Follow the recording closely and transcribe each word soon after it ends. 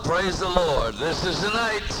praise the Lord. This is the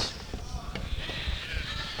night.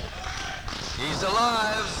 He's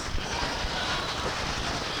alive.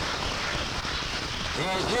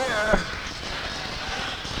 He's here.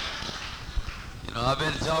 You know, I've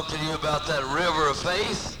been talking to you about that river of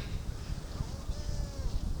faith.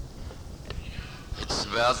 It's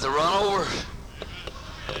about to run over.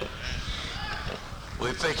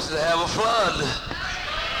 We fixed to have a flood.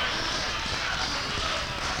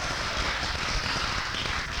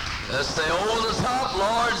 Let's stay over the top,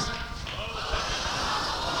 Lord.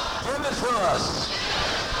 Give it to us.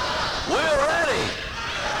 We're ready.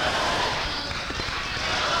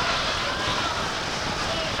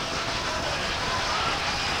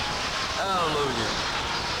 Hallelujah.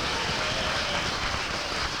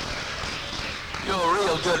 You're a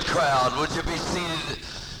real good crowd. Would you be seated?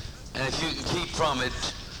 And if you can keep from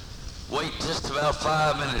it, wait just about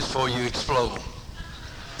 5 minutes before you explode.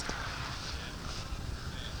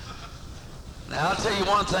 Now, I'll tell you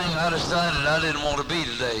one thing I decided I didn't want to be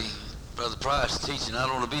today. Brother Price teaching, I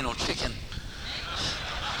don't want to be no chicken.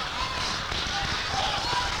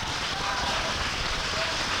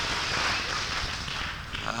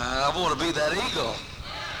 I want to be that eagle.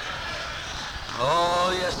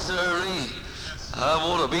 Oh, yes, sirree. I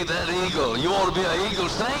want to be that eagle. You want to be an eagle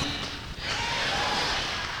saint?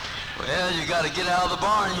 Well, you got to get out of the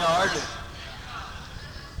barnyard.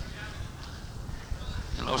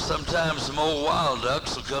 You know, sometimes some old wild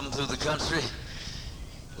ducks will come through the country,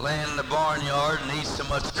 land in the barnyard and eat so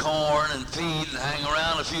much corn and feed and hang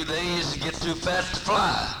around a few days and get too fat to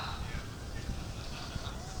fly.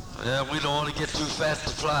 Well, we don't want to get too fat to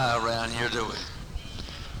fly around here, do we?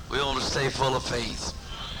 We want to stay full of faith.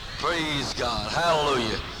 Praise God.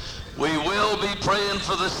 Hallelujah. We will be praying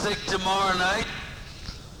for the sick tomorrow night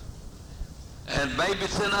and maybe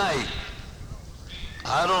tonight.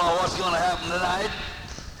 I don't know what's going to happen tonight.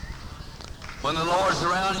 When the Lord's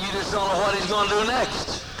around, you just don't know what he's going to do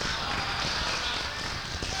next.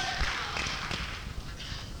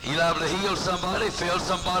 He's liable to heal somebody, fill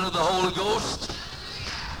somebody with the Holy Ghost,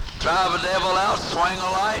 drive a devil out, swing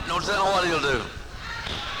a light, no telling what he'll do.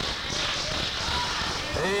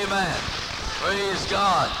 Amen. Praise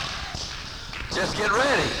God. Just get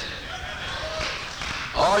ready.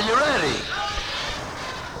 Are you ready?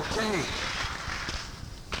 Okay.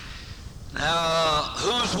 Now,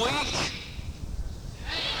 who's weak?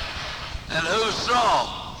 And who's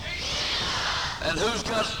strong? And who's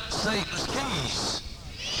got Satan's keys?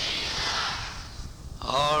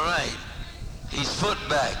 All right. He's foot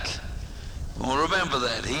back. Well, remember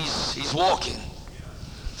that. He's walking.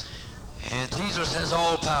 And Jesus has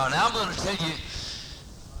all power. Now I'm going to tell you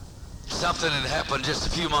something that happened just a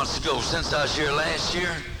few months ago. Since I was here last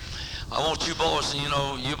year, I want you boys, and you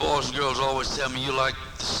know, you boys and girls always tell me you like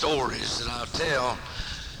the stories that I tell.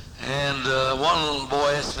 And one little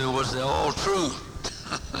boy asked me, was they all true?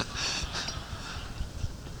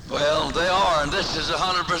 Well, they are, and this is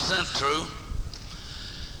 100% true.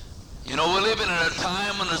 You know, we're living in a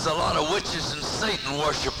time when there's a lot of witches and Satan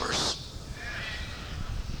worshipers.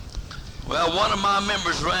 Well, one of my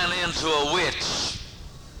members ran into a witch.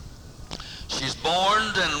 She's born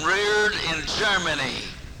and reared in Germany.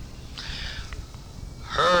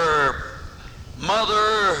 Her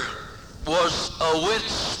mother was a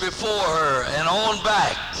witch before her, and on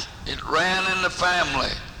back, it ran in the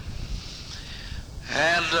family.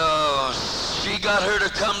 And she got her to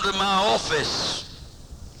come to my office.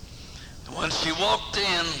 When she walked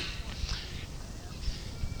in,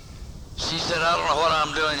 she said, I don't know what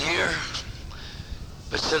I'm doing here.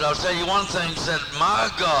 But said, I'll tell you one thing, said,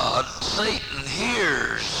 my God, Satan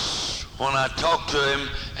hears when I talk to him,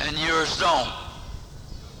 and yours don't.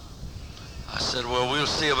 I said, well, we'll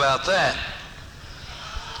see about that.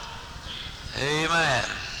 Amen.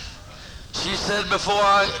 She said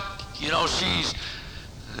before she's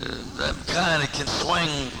that kind of can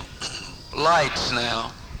swing lights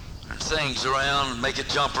now and things around and make it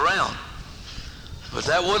jump around. But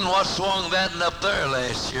that wasn't what swung that up there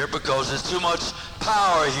last year, because there's too much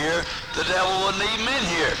power here. The devil wouldn't even in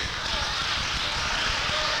here.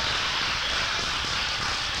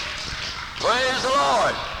 Praise the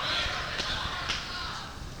Lord.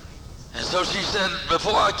 And so she said,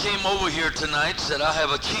 before I came over here tonight, said, I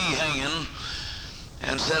have a key hanging,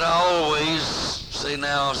 and said, I always say,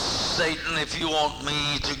 now, Satan, if you want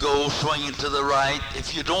me to go, swing it to the right.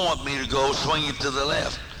 If you don't want me to go, swing it to the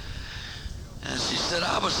left. And she said,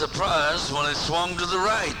 I was surprised when it swung to the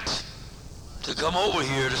right to come over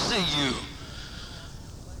here to see you.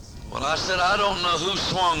 Well, I said, I don't know who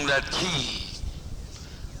swung that key,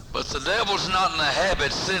 but the devil's not in the habit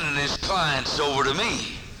of sending his clients over to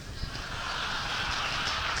me.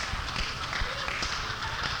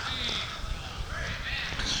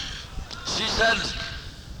 She said,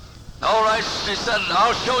 all right, she said,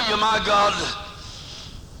 I'll show you my God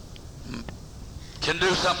can do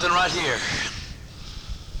something right here.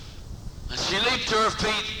 And she leaped to her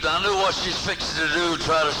feet. I knew what she's fixing to do,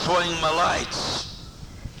 try to swing my lights.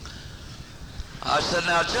 I said,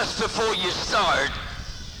 now just before you start,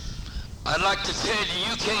 I'd like to tell you,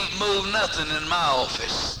 you can't move nothing in my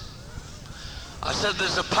office. I said,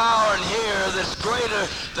 there's a power in here that's greater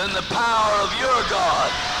than the power of your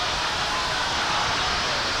God.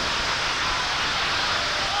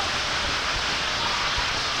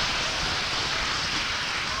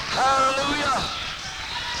 Hallelujah.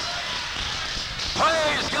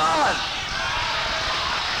 Praise God.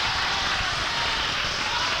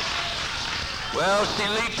 Well, she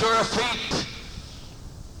leaped to her feet,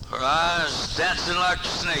 her eyes dancing like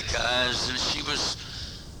snake eyes, and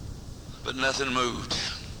but nothing moved.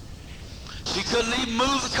 She couldn't even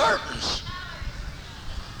move the curtains.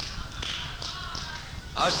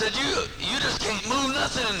 I said, you just can't move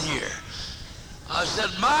nothing in here. I said,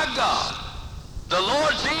 my God, the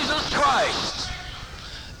Lord Jesus Christ,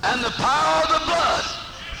 and the power of the blood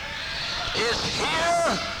is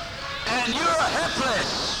here, and you're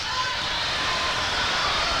helpless.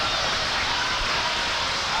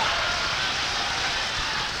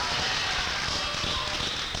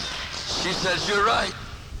 She says, you're right.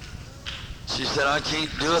 She said, I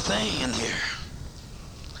can't do a thing in here.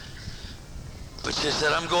 But she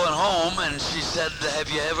said, I'm going home, and she said,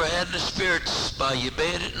 have you ever had the spirits by your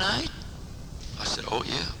bed at night? I said, oh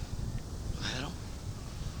yeah, I had them.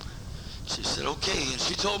 She said, okay. And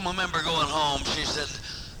she told my member going home, she said,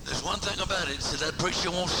 there's one thing about it. She said, that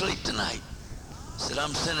preacher won't sleep tonight. She said,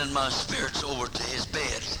 I'm sending my spirits over to his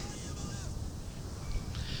bed.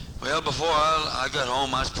 Well, before I got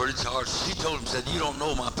home, I was pretty charged. She told him, said, you don't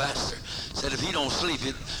know my pastor. Said, if he don't sleep,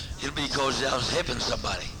 it'll be because I was helping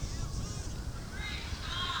somebody.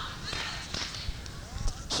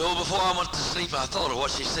 So before I went to sleep, I thought of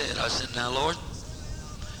what she said. I said, now, Lord,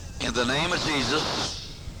 in the name of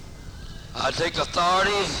Jesus, I take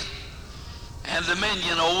authority and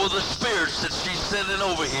dominion over the spirits that she's sending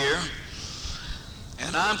over here.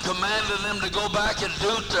 And I'm commanding them to go back and do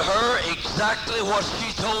to her exactly what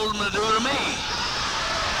she told them to do to me.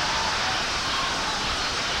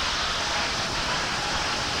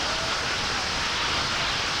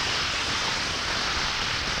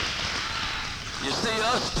 You see,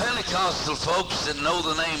 us Pentecostal folks that know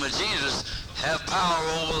the name of Jesus have power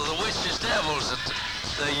over the witches, devils that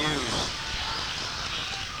they use.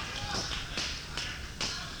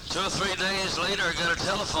 2 or 3 days later, I got a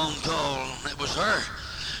telephone call. It was her.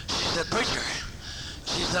 She said, preacher,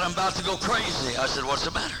 she said, I'm about to go crazy. I said, what's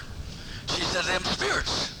the matter? She said, them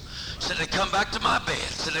spirits. Said, they come back to my bed.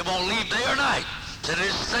 Said, they won't leave day or night. Said,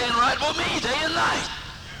 they're staying right with me day and night.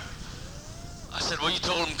 I said, well, you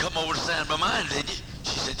told them come over to stand by mine, did you?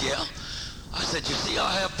 She said, yeah. I said, you see,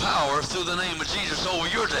 I have power through the name of Jesus over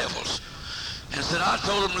your devils. And said, I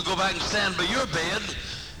told them to go back and stand by your bed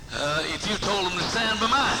if you told them to stand by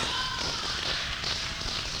mine.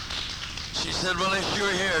 She said, well, if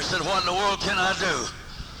you're here, I said, what in the world can I do?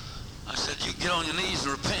 I said, you get on your knees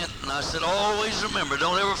and repent. And I said, always remember,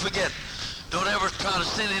 don't ever forget, don't ever try to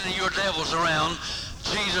send any of your devils around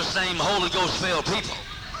Jesus' name, Holy Ghost filled people.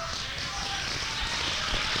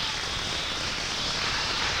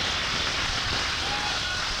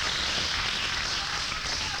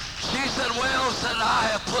 She said, well, said, I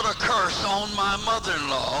have put a curse on my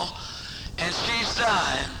mother-in-law, and she's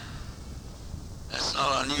dying. That's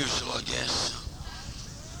not unusual, I guess.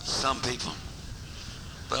 Some people.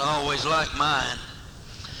 But I always like mine.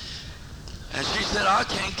 And she said, I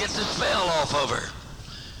can't get the spell off of her.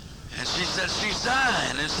 And she said, she's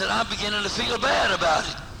dying. And said, I'm beginning to feel bad about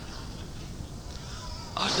it.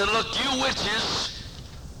 I said, look, you witches,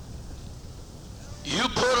 you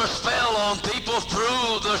put a spell on people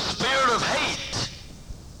through the spirit of hate.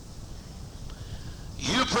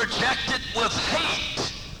 You project it with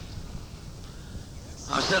hate.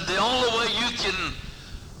 I said, the only way you can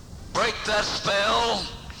break that spell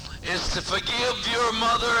is to forgive your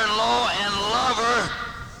mother-in-law and love her.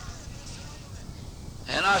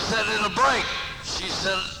 And I said, it'll break. She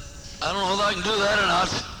said, I don't know if I can do that or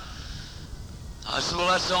not. I said, well,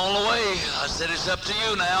 that's the only way. I said, it's up to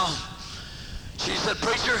you now. She said,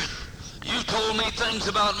 preacher, you told me things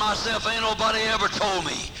about myself ain't nobody ever told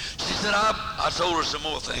me. She said, I told her some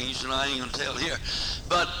more things, and I ain't going to tell here.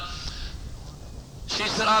 But she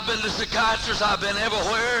said, I've been to psychiatrists, I've been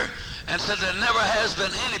everywhere, and said there never has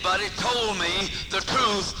been anybody told me the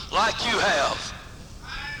truth like you have.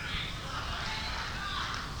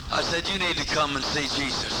 I said, you need to come and see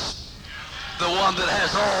Jesus, the one that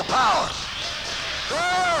has all power.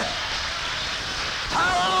 Glory.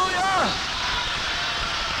 Hallelujah.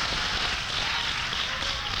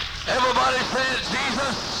 Everybody said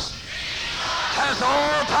Jesus has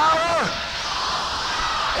all power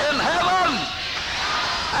in heaven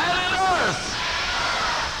and in earth.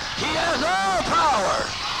 He has all power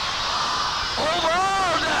over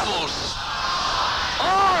all devils,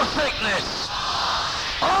 all sickness,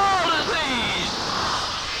 all disease.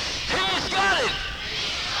 He's got it,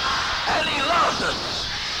 and he loves us.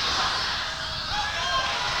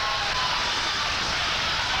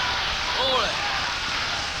 Glory.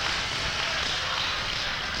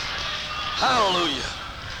 Hallelujah.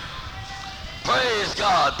 Praise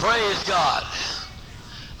God, praise God.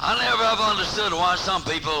 I never have understood why some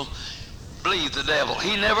people believe the devil.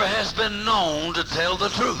 He never has been known to tell the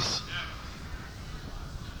truth.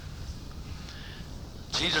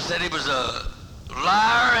 Jesus said he was a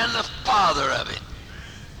liar and the father of it.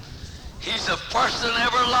 He's the first that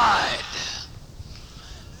ever lied.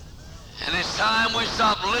 And it's time we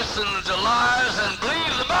stop listening to liars and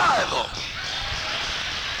believe the Bible.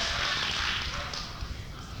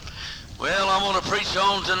 Well, I'm going to preach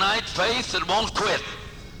on tonight faith that won't quit.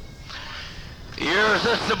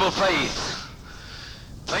 Irresistible faith.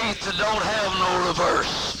 Faith that don't have no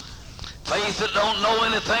reverse. Faith that don't know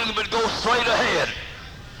anything but go straight ahead.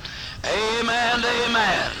 Amen,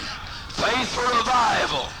 amen. Faith for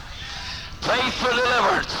revival. Faith for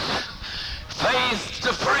deliverance. Faith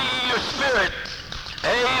to free your spirit.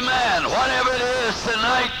 Amen. Whatever it is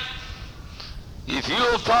tonight, if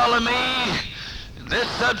you'll follow me, this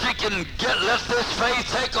subject and let this faith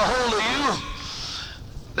take a hold of you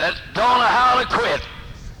that don't know how to quit.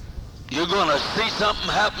 You're going to see something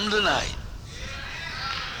happen tonight.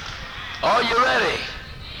 Are you ready?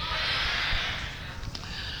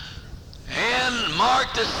 In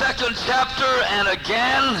Mark the 2nd chapter, and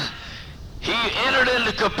again, he entered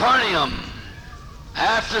into Capernaum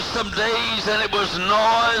after some days, and it was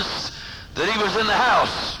noise that he was in the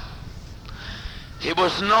house. It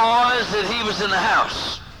was noise that he was in the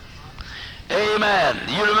house. Amen.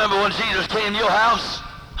 You remember when Jesus came to your house?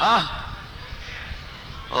 Huh?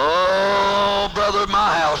 Oh, brother,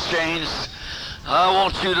 my house changed. I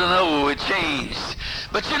want you to know it changed.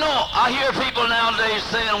 But you know, I hear people nowadays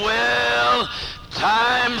saying, well,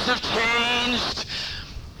 times have changed,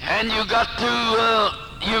 and you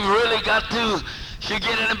really got to, if you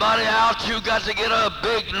get anybody out, you got to get a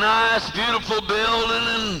big, nice, beautiful building,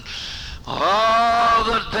 and all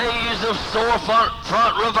the days of storefront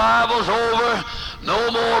revivals over.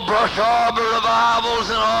 No more brush arbor revivals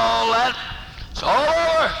and all that. It's all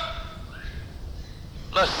over.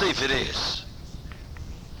 Let's see if it is.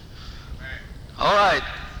 All right.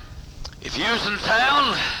 If you was in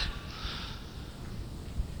town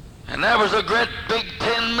and there was a great big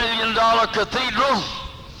 $10 million cathedral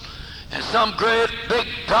and some great big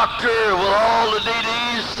doctor with all the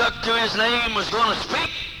DDs stuck to his name was going to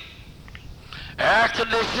speak, air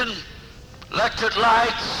conditioned, electric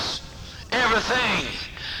lights, everything.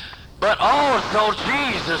 But also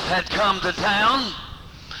Jesus had come to town,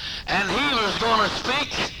 and he was going to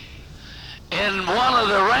speak in one of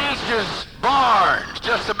the ranchers' barns,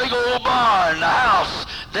 just a big old barn, the house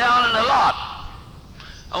down in the lot.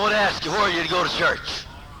 I want to ask you, where you'd go to church?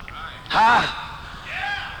 Huh?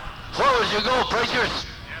 Where would you go, preachers?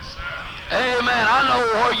 Amen. I know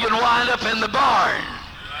where you'd wind up, in the barn.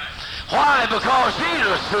 Why? Because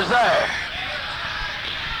Jesus was there.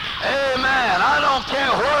 Amen. I don't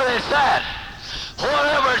care where it's at.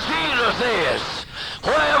 Wherever Jesus is,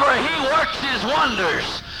 wherever he works his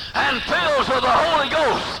wonders and fills with the Holy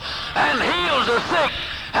Ghost and heals the sick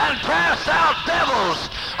and casts out devils,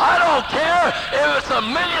 I don't care if it's $1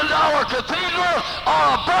 million cathedral or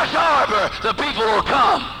a brush arbor, the people will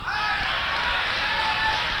come.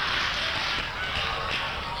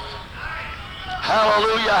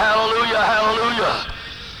 Hallelujah, hallelujah, hallelujah.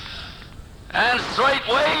 And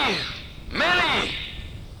straightway many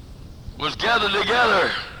was gathered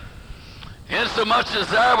together, insomuch as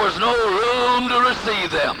there was no room to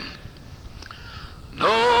receive them.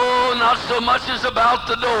 No, not so much as about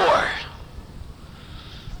the door.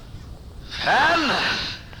 And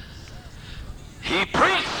he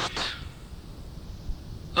preached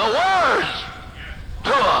the word to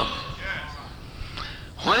them.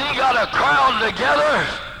 When he got a crowd together,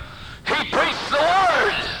 he preached the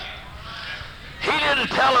word. He didn't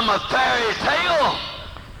tell them a fairy tale.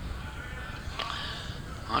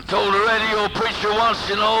 I told a radio preacher once,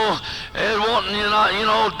 wanting you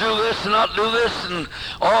not, do this and not do this and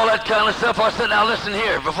all that kind of stuff. I said, now listen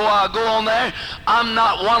here, before I go on there, I'm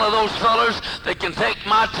not one of those fellas that can take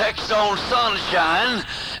my text on sunshine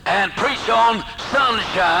and preach on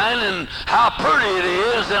sunshine and how pretty it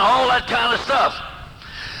is and all that kind of stuff.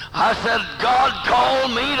 I said, God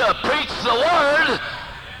called me to preach the Word,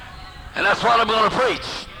 and that's what I'm going to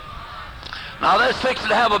preach. Now, they're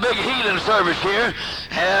fixing to have a big healing service here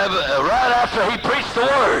right after he preached the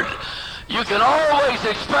Word. You can always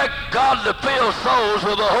expect God to fill souls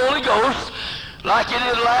with the Holy Ghost like he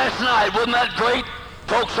did last night. Wasn't that great?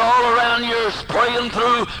 Folks all around you praying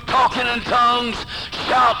through, talking in tongues,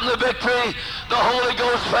 shouting the victory. The Holy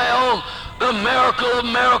Ghost fell. The miracle of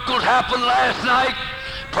miracles happened last night.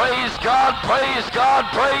 Praise God, praise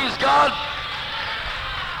God, praise God.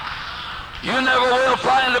 You never will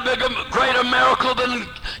find a bigger, greater miracle than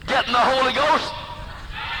getting the Holy Ghost.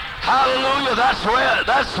 Hallelujah,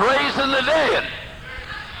 that's raising the dead.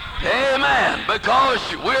 Amen, because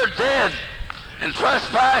we're dead in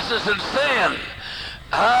trespasses and sin.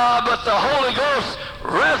 But the Holy Ghost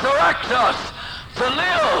resurrects us to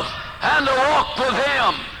live and to walk with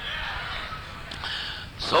him.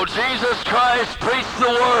 So Jesus Christ preached the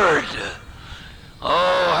Word.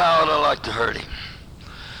 Oh, how would I like to hurt him.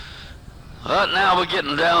 But now we're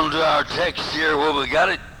getting down to our text here where we got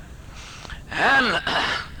it. And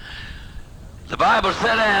the Bible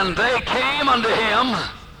said, and they came unto him,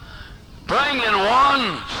 bringing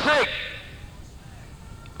one sick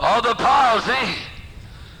of the palsy,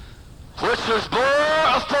 which was bore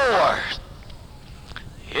of four.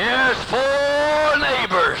 Here's four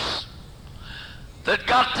neighbors that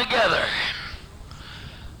got together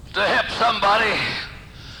to help somebody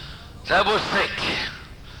that was sick.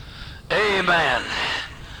 Amen.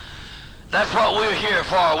 That's what we're here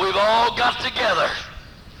for. We've all got together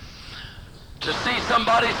to see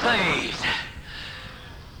somebody saved.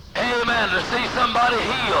 Amen. To see somebody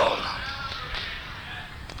healed.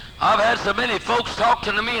 I've had so many folks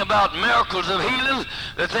talking to me about miracles of healing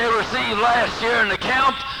that they received last year in the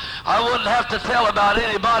camp. I wouldn't have to tell about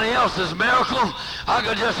anybody else's miracle. I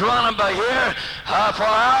could just run them by here for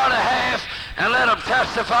an hour and a half and let them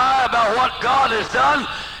testify about what God has done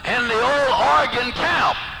in the old Oregon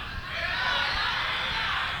camp.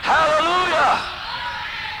 Hallelujah.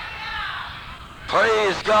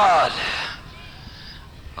 Praise God.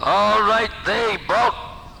 All right, they brought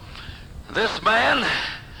this man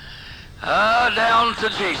down to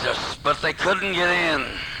Jesus, but they couldn't get in.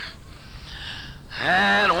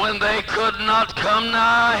 And when they could not come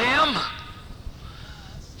nigh him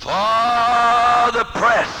for the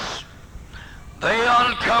press, they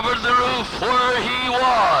uncovered the roof where he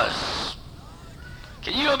was.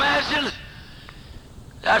 Can you imagine?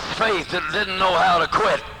 That's faith that didn't know how to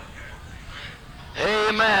quit.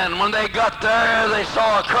 Amen. When they got there, they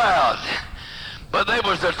saw a crowd. But they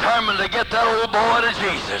was determined to get that old boy to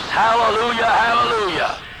Jesus. Hallelujah,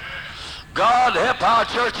 hallelujah. God help our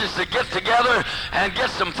churches to get together and get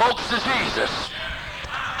some folks to Jesus.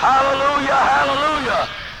 Hallelujah, hallelujah.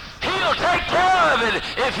 He'll take care of it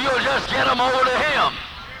if you'll just get them over to him.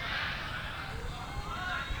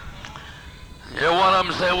 Yeah, one of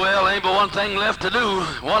them said, well, ain't but one thing left to do.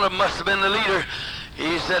 One of them must have been the leader.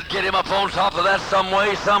 He said, get him up on top of that some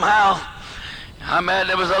way, somehow. I imagine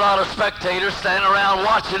there was a lot of spectators standing around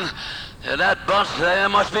watching. And that bunch there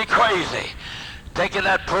must be crazy. Taking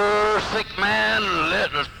that poor sick man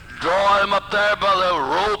and draw him up there by the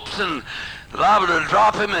ropes and liable to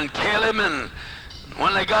drop him and kill him. And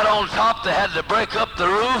when they got on top, they had to break up the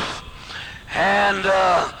roof. And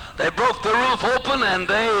they broke the roof open and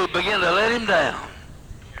they began to let him down.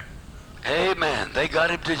 Amen. They got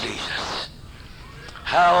him to Jesus.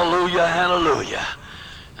 Hallelujah, hallelujah.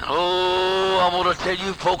 And oh, I want to tell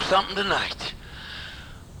you folks something tonight.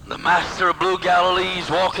 The Master of Blue Galilee's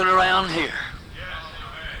walking around here.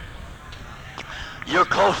 You're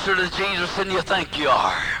closer to Jesus than you think you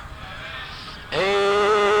are.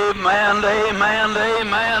 Amen, amen,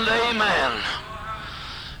 amen, amen.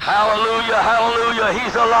 Hallelujah, hallelujah.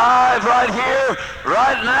 He's alive right here,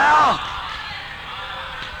 right now.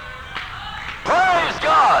 Praise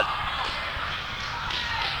God.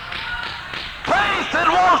 Faith that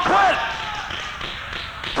won't quit.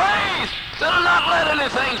 Faith that'll not let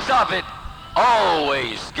anything stop it.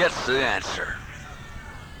 Always gets the answer.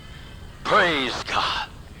 Praise God.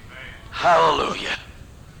 Hallelujah.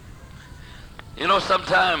 You know,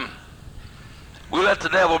 sometimes we let the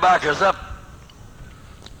devil back us up,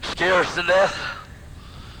 scare us to death.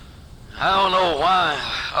 I don't know why.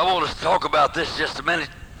 I want to talk about this just a minute.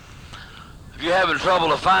 If you're having trouble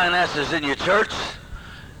with finances in your church,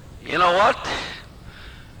 you know what?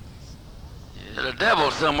 The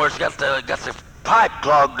devil somewhere's got the pipe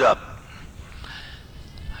clogged up.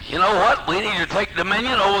 You know what? We need to take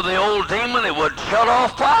dominion over the old demon that would shut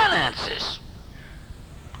off finances.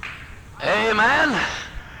 Amen.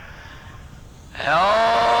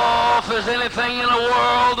 Oh, if there's anything in the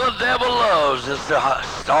world the devil loves, is to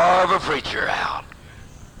starve a preacher out.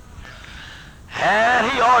 And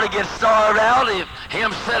he ought to get starved out if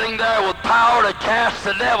him sitting there with power to cast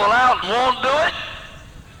the devil out and won't do it.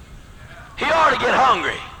 He ought to get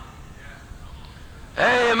hungry.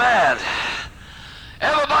 Amen.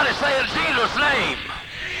 Everybody say in Jesus' name.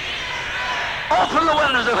 Open the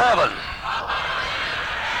windows of heaven.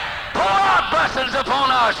 Pour out blessings upon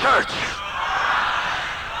our church.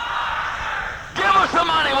 Give us the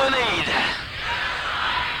money we need.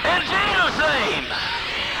 In Jesus' name.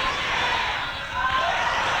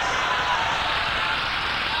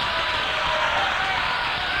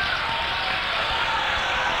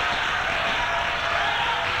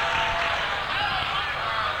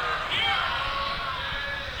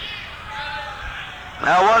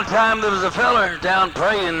 Now, one time there was a feller down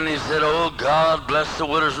praying, and he said, "Oh, God, bless the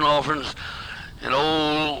widows and orphans, and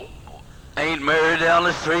old Aunt Mary down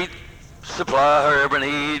the street, supply her every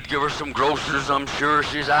need, give her some groceries, I'm sure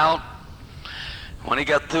she's out." When he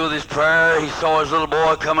got through with his prayer, he saw his little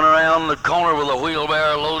boy coming around the corner with a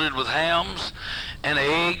wheelbarrow loaded with hams and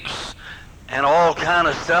eggs and all kind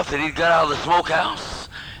of stuff that he'd got out of the smokehouse.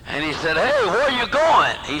 And he said, "Hey, where are you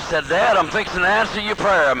going?" He said, "Dad, I'm fixing to answer your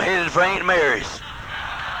prayer. I'm headed for Aunt Mary's."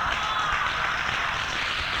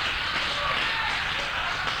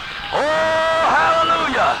 Oh,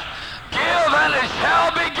 hallelujah. Give and it shall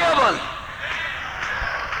be given.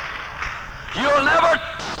 You'll never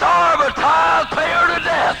starve a tithe payer to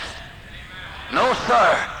death. No,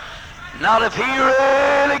 sir. Not if he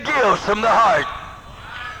really gives from the heart.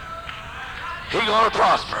 He's going to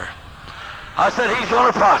prosper. I said he's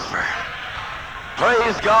going to prosper.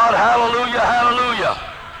 Praise God. Hallelujah, hallelujah.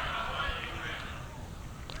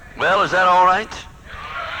 Well, is that all right?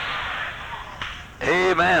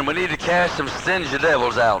 Amen. We need to cast some stingy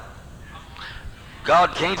devils out.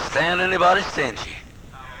 God can't stand anybody stingy.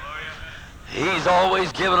 He's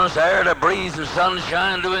always given us air to breathe and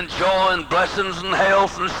sunshine to enjoy and blessings and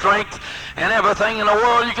health and strength and everything in the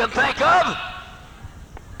world you can think of.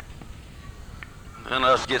 And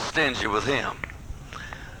us get stingy with him.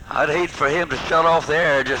 I'd hate for him to shut off the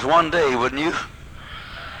air just one day, wouldn't you?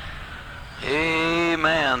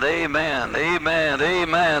 Amen, amen, amen,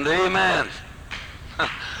 amen, amen.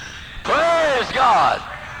 Praise God.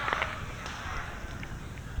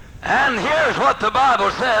 And here's what the Bible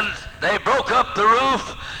said. They broke up the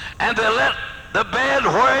roof and they let the bed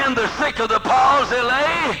wherein the sick of the palsy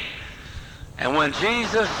lay. And when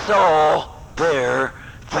Jesus saw their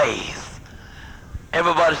faith,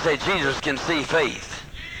 everybody say, Jesus can see faith.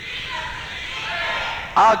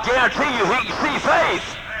 I'll guarantee you he can see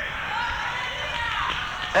faith.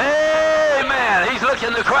 Amen. He's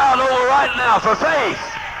looking the crowd over right now for faith.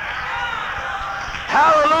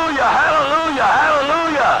 Hallelujah, hallelujah,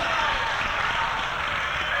 hallelujah.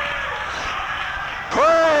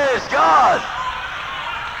 Praise God.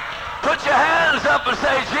 Put your hands up and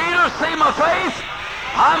say, Jesus, see my faith?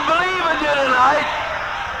 I'm believing you tonight.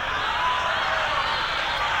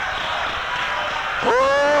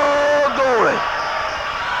 Oh, glory.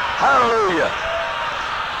 Hallelujah.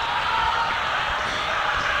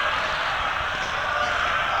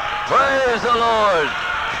 Praise the Lord.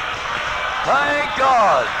 Thank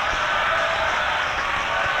God.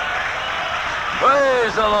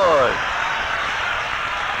 Praise the Lord.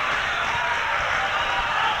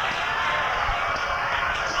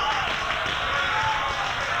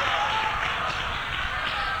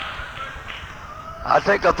 I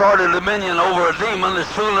take authority and dominion over a demon that's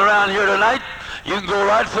fooling around here tonight. You can go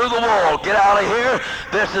right through the wall. Get out of here.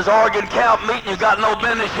 This is Oregon Camp meeting. You got no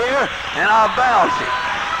business here, and I'll bounce you.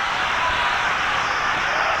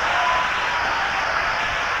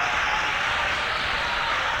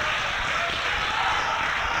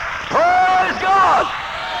 Praise God.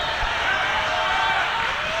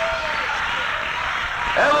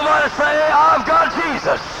 Everybody say, I've got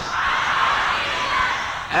Jesus.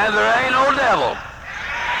 And there ain't no devil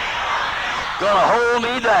gonna hold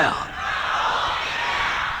me down.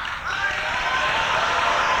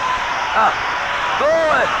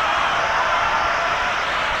 Glory.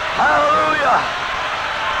 Hallelujah.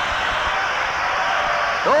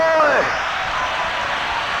 Glory.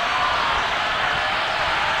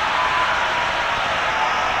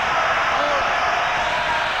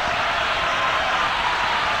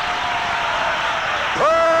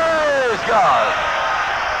 Praise God.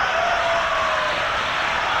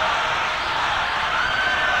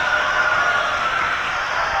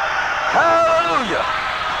 Hallelujah.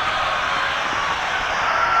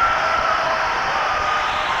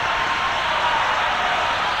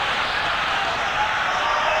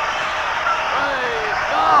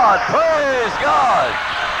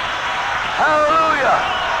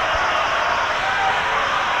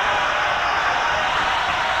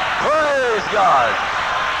 God.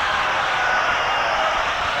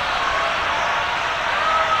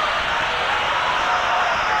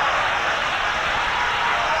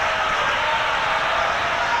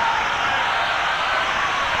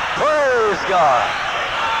 Praise God.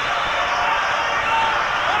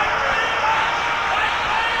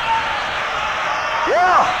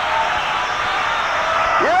 Yeah.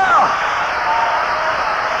 Yeah.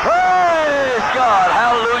 Praise God.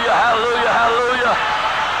 Hallelujah, hallelujah, hallelujah.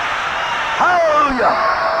 Hallelujah.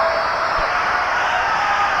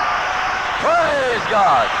 Praise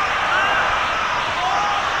God.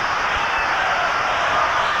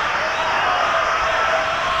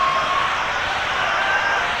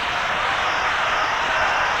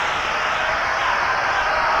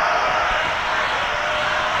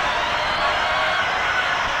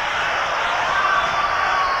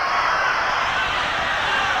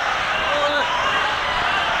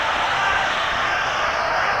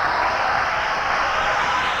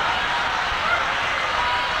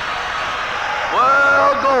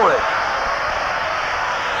 Well, glory.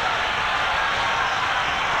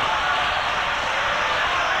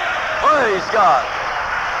 Praise God.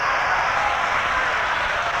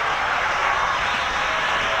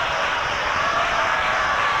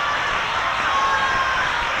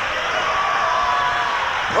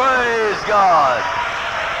 Praise God.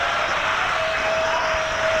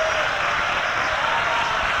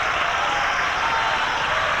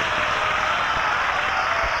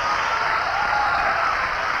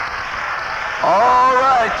 All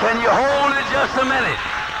right, can you hold it just a minute?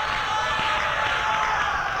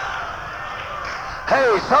 Hey,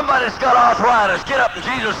 somebody's got arthritis. Get up in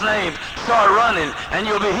Jesus' name. Start running, and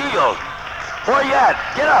you'll be healed. Where you at?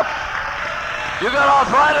 Get up. You got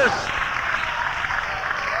arthritis?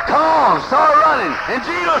 Come on, start running. In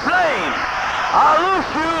Jesus' name, I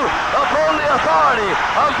loose you upon the authority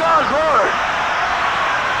of God's Word.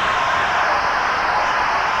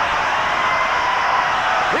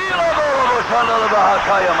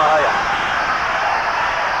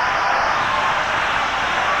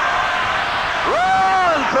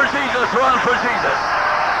 Run for Jesus, run for Jesus.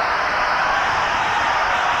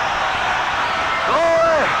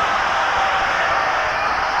 Glory.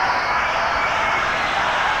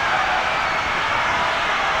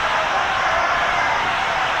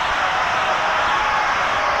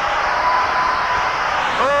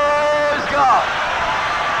 Praise God.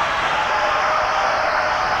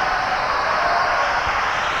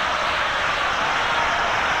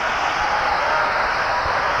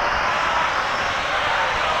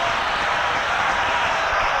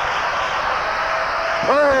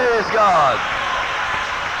 Praise God.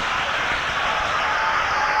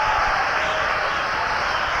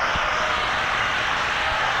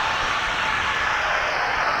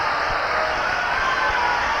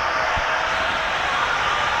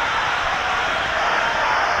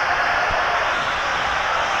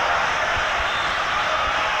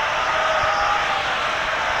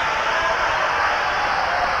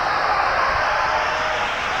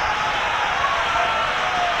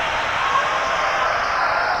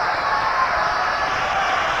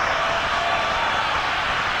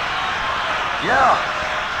 Yeah.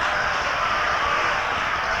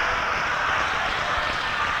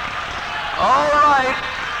 All right.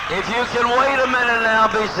 If you can wait a minute now,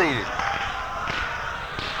 be seated.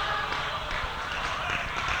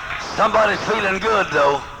 Somebody's feeling good,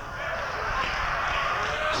 though.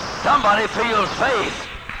 Somebody feels faith.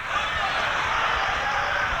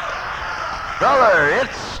 Brother,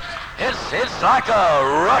 it's like a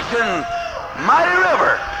rushing mighty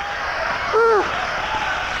river. Whew.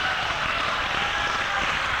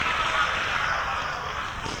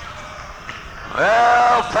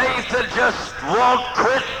 Well, faith that just won't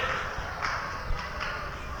quit.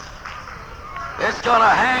 It's going to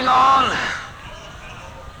hang on.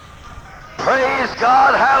 Praise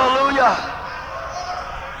God. Hallelujah.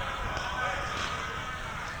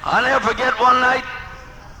 I'll never forget one night,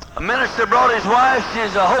 a minister brought his wife.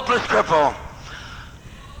 She's a hopeless cripple.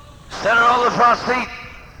 Set her on the front seat.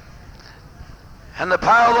 And the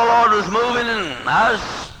power of the Lord was moving, and I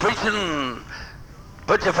was preaching,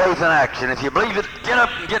 put your faith in action. If you believe it, get up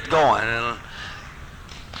and get going. And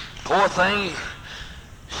poor thing,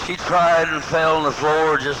 she tried and fell on the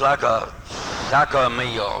floor just like a sack of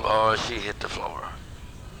meal. Oh, she hit the floor.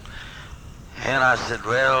 And I said,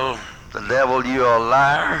 well, the devil, you're a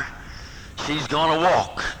liar. She's going to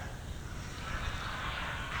walk.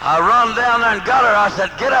 I run down there and got her. I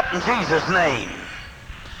said, get up in Jesus' name.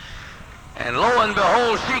 And lo and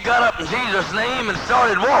behold, she got up in Jesus' name and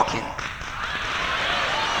started walking.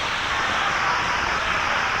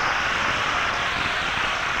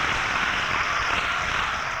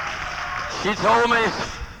 She told me a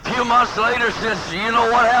few months later, she said, you know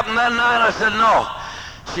what happened that night? I said, no.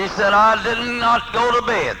 She said, I did not go to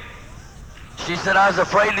bed. She said, I was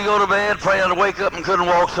afraid to go to bed, afraid I'd wake up and couldn't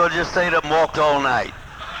walk, so I just stayed up and walked all night.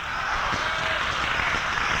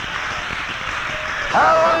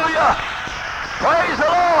 Hallelujah! Praise the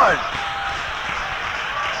Lord!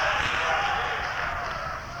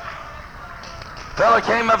 Fella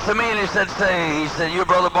came up to me and he said, you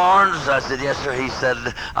Brother Barnes? I said, yes, sir. He said,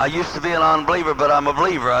 I used to be an unbeliever, but I'm a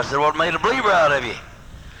believer. I said, what made a believer out of you?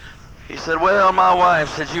 He said, well, my wife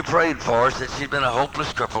said you prayed for her, said she'd been a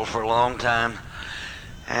hopeless cripple for a long time.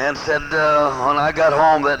 And said, when I got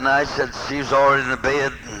home that night, said she was already in the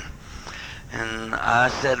bed. And I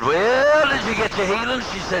said, well, did you get your healing?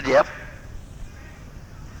 She said, yep.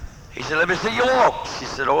 He said, let me see you walk. She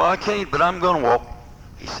said, oh, I can't, but I'm going to walk.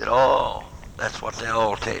 He said, oh, that's what they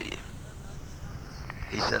all tell you.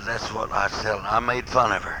 He said, that's what I said. I made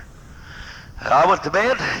fun of her. I went to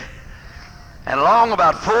bed, and along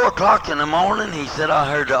about 4 o'clock in the morning, he said,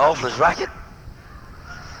 I heard the office racket.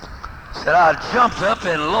 Said, I jumped up,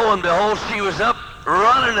 and lo and behold, she was up,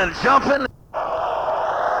 running and jumping.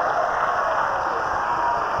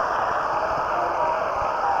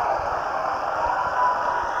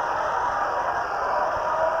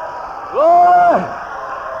 Lord!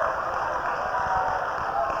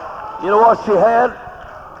 You know what she had?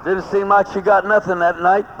 Didn't seem like she got nothing that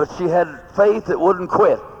night, but she had faith that wouldn't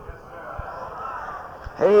quit.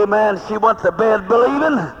 Amen. She went to bed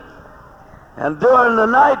believing, and during the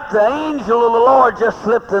night, the angel of the Lord just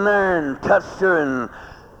slipped in there and touched her, and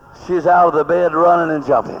she's out of the bed running and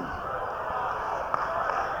jumping.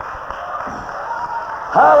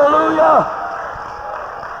 Hallelujah!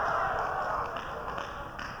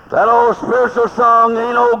 That old spiritual song,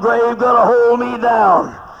 ain't no grave gonna hold me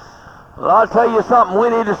down. Well, I'll tell you something, we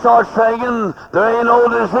need to start singing, there ain't no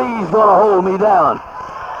disease gonna hold me down.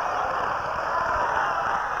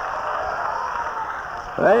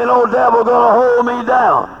 There ain't no devil gonna hold me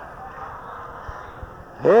down.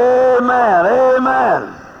 Amen,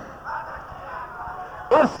 amen.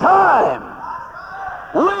 It's time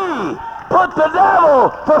we put the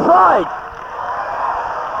devil to flight.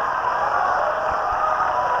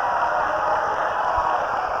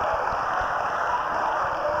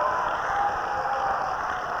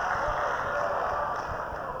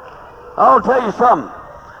 I'll tell you something.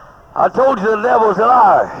 I told you the devil's a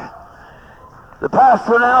liar. The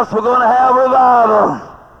pastor announced we're going to have revival.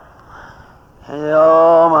 And,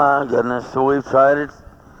 oh my goodness, so we've tried it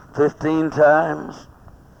 15 times.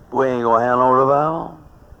 We ain't going to have no revival.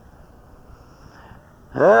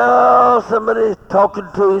 Well, somebody talking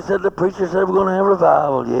to me said the preacher said we're going to have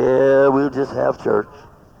revival. Yeah, we'll just have church.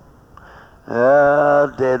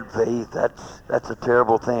 Dead faith, that's a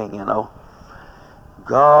terrible thing, you know.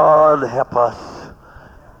 God help us.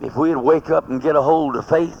 If we'd wake up and get a hold of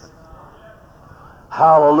faith,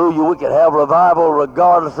 hallelujah, we could have revival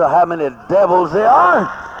regardless of how many devils there are.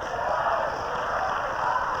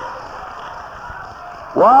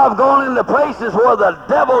 Well, I've gone into places where the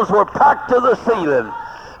devils were packed to the ceiling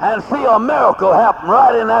and see a miracle happen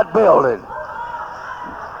right in that building.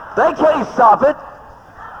 They can't stop it.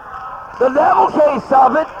 The devil can't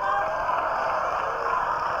stop it.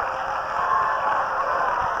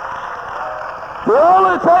 The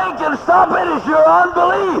only thing can stop it is your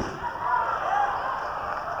unbelief.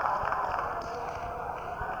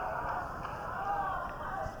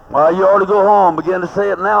 Well, you ought to go home. Begin to say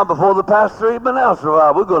it now before the pastor even announced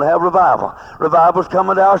revival. We're going to have revival. Revival's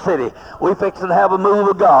coming to our city. We fixing to have a move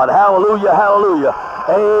of God. Hallelujah, hallelujah.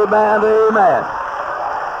 Amen, amen.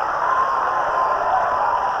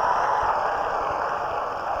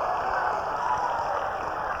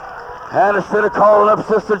 And instead of calling up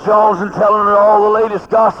Sister Jones and telling her all the latest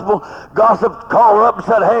gossip, called her up and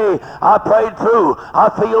said, hey, I prayed through. I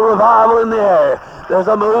feel revival in the air. There's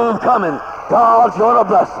a move coming. God's going to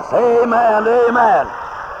bless us. Amen, amen.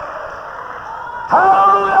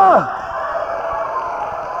 Hallelujah.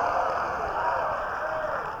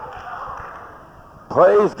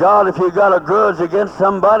 Praise God. If you got a grudge against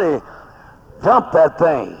somebody, dump that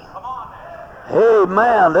thing.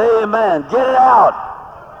 Amen, amen. Get it out.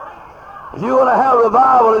 If you want to have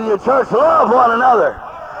revival in your church, love one another.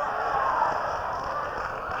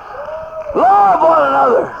 Love one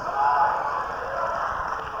another.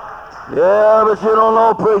 Yeah, but you don't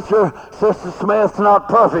know, preacher. Sister Smith's not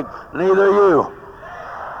perfect. Neither are you.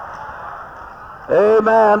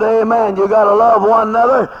 Amen, amen. You got to love one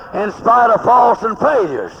another in spite of faults and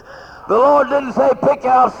failures. The Lord didn't say pick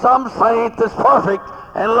out some saint that's perfect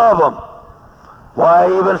and love them. Why,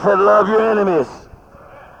 he even said love your enemies.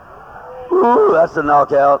 Ooh, that's a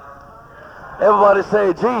knockout. Everybody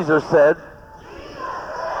say, Jesus said,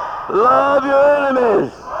 love your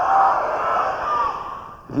enemies.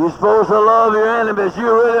 If you're supposed to love your enemies, you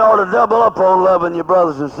really ought to double up on loving your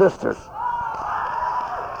brothers and sisters.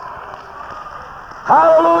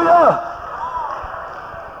 Hallelujah!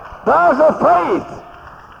 There's a faith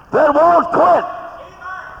that won't quit.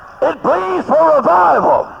 It pleads for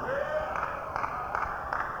revival.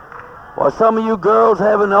 Well, some of you girls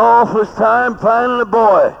having the awfulest time finding a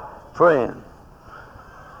boyfriend.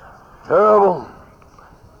 Terrible.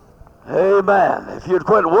 Amen. If you'd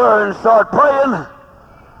quit worrying and start praying,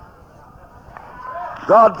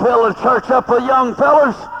 God fill the church up with young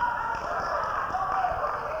fellas.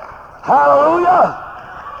 Hallelujah.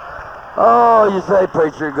 Oh, you say,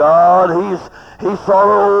 preacher, God, he's sort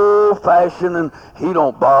of old-fashioned and he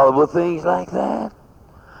don't bother with things like that.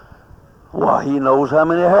 Well, he knows how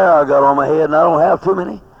many hair I got on my head, and I don't have too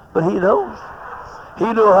many, but he knows.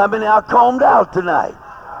 He knew how many I combed out tonight.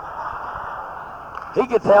 He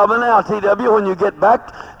could tell me now, TW, when you get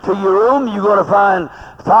back to your room, you're going to find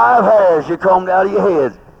 5 hairs you combed out of your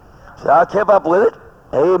head. So I kept up with it.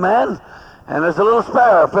 Amen. And there's a little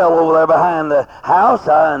sparrow fellow over there behind the house.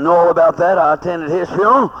 I know all about that. I attended his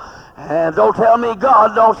funeral. And don't tell me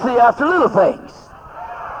God don't see after little things.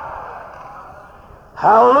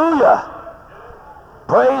 Hallelujah.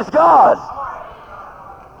 Praise God.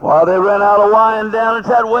 While they ran out of wine down at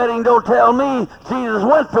that wedding, don't tell me Jesus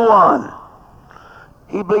went to one.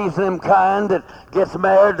 He believes in them kind that gets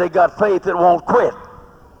married, they got faith that won't quit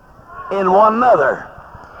in one another.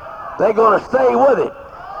 They're going to stay with it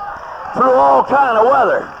through all kind of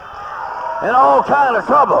weather and all kind of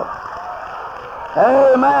trouble.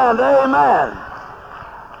 Amen, amen.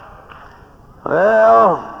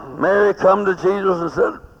 Well, Mary come to Jesus and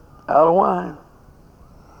said, out of wine.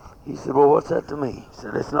 He said, well, what's that to me? He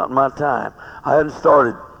said, it's not my time. I hadn't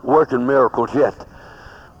started working miracles yet.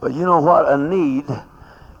 But you know what? A need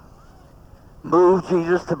moved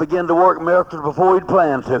Jesus to begin to work miracles before he'd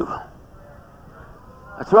planned to.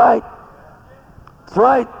 That's right. That's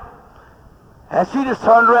right. And she just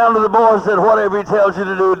turned around to the boy and said, whatever he tells you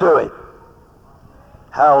to do, do it.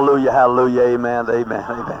 Hallelujah, hallelujah, amen, amen,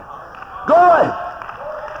 amen. Glory!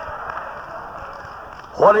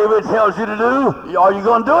 Whatever he tells you to do, are you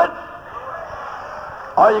going to do it?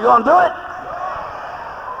 Are you going to do it?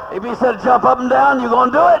 If he said jump up and down, you're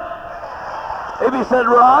going to do it? If he said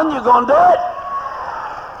run, you're going to do it?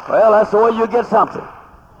 Well, that's the way you get something.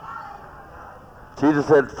 Jesus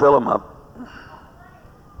said, fill them up.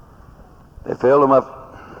 They filled him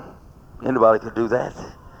up. Anybody could do that.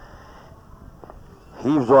 He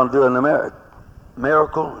was the one doing the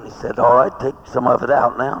miracle. He said, all right, take some of it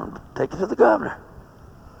out now and take it to the governor.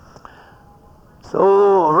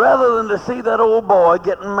 So rather than to see that old boy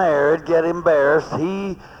getting married, get embarrassed,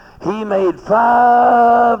 he made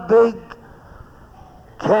 5 big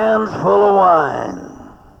cans full of wine.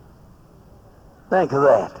 Think of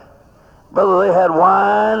that. Brother, they had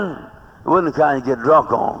wine. It wasn't the kind you get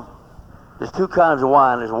drunk on. There's 2 kinds of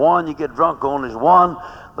wine. There's one you get drunk on. There's one,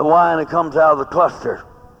 the wine that comes out of the cluster.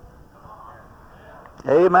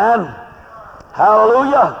 Amen.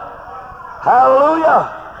 Hallelujah.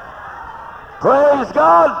 Hallelujah. Praise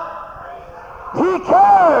God. He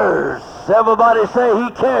cares. Everybody say he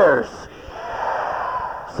cares.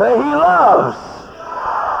 Say he loves.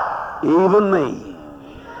 Even me.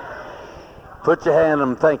 Put your hand on him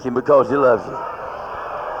and thank him because he loves you.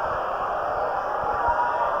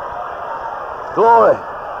 Glory.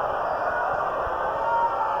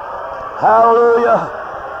 Hallelujah.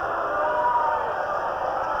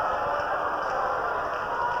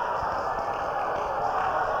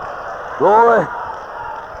 Glory.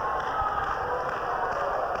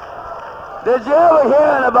 Did you ever hear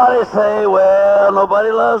anybody say, well,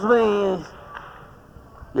 nobody loves me?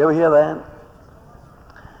 You ever hear that?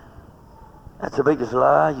 That's the biggest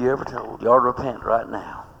lie you ever told. You ought to repent right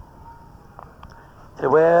now. Say,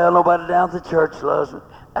 well, nobody down at the church loves me.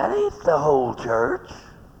 That ain't the whole church.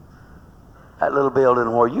 That little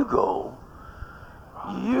building where you go.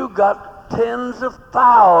 You got tens of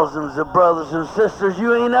thousands of brothers and sisters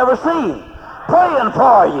you ain't never seen praying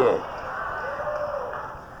for you.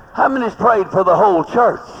 How many's prayed for the whole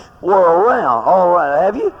church world around? All right,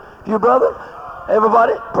 have you? You brother?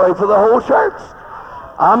 Everybody pray for the whole church.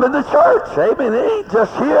 I'm in the church. Amen. It ain't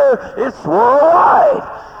just here. It's worldwide.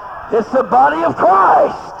 It's the body of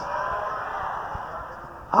Christ.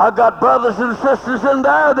 I've got brothers and sisters in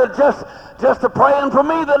there that just are praying for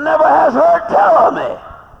me that never has heard tell of me.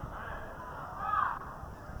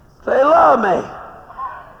 They love me.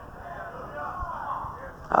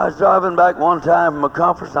 I was driving back one time from a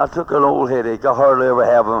conference. I took an old headache. I hardly ever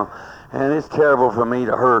have them. And it's terrible for me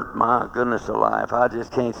to hurt. My goodness alive, I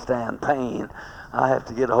just can't stand pain. I have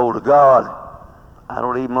to get a hold of God. I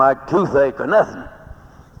don't even like toothache or nothing.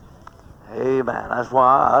 Amen. That's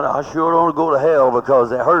why I sure don't go to hell,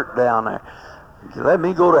 because it hurt down there. Let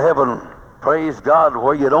me go to heaven, praise God,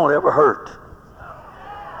 where you don't ever hurt.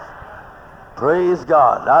 Praise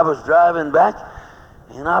God. I was driving back,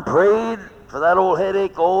 and I prayed for that old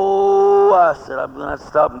headache. Oh, I said, I'm going to have to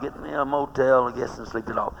stop and get me a motel and get some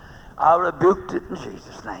sleeping off. I rebuked it in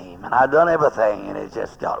Jesus' name, and I done everything, and it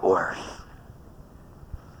just got worse.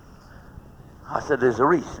 I said, there's a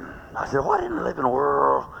reason. I said, what in the living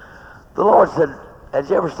world? The Lord said, have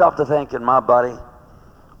you ever stopped to think in my body,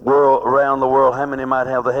 around the world, how many might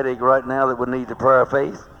have the headache right now that would need the prayer of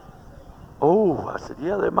faith? Oh, I said,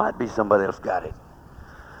 yeah, there might be somebody else got it.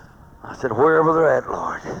 I said, wherever they're at,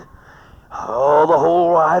 Lord. Oh, the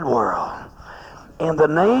whole wide world. In the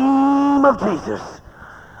name of Jesus,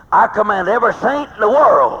 I command every saint in the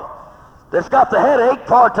world that's got the headache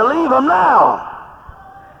for it to leave them now.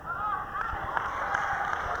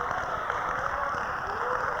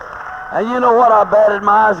 And you know what? I batted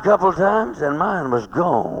my eyes a couple of times, and mine was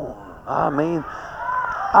gone. I mean,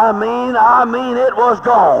 it was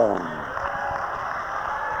gone.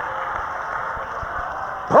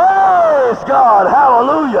 Praise God.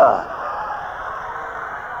 Hallelujah.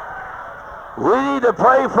 We need to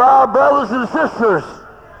pray for our brothers and sisters.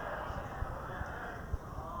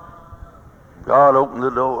 God opened the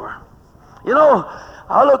door. You know,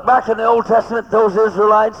 I look back in the Old Testament, those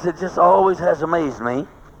Israelites, it just always has amazed me.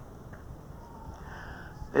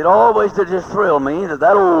 It always did just thrill me that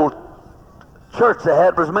that old church they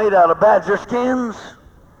had was made out of badger skins.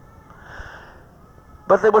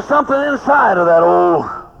 But there was something inside of that old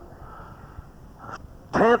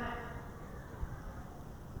tent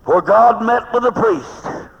where God met with the priest.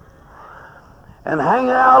 And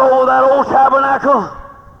hanging out over that old tabernacle,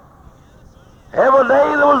 every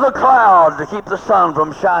day there was a cloud to keep the sun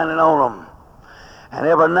from shining on them. And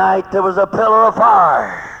every night there was a pillar of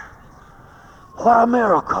fire. What a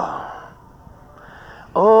miracle.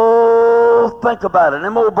 Oh, think about it.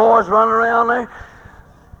 Them old boys running around there,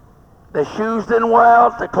 their shoes didn't wear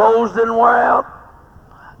out, their clothes didn't wear out.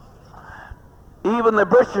 Even their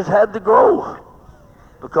britches had to grow.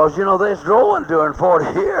 Because, you know, they was growing during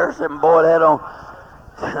 40 years. Them boys had on,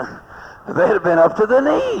 they'd have been up to their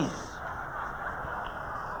knees.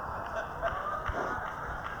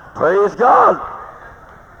 Praise God.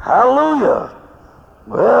 Hallelujah.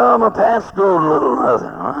 Well, my pants growing a little nothing.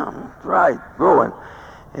 That's right, growing.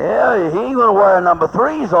 Yeah, he ain't going to wear number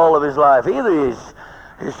 3s all of his life either.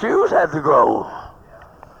 His shoes had to grow.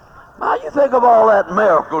 Now, you think of all that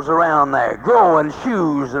miracles around there. Growing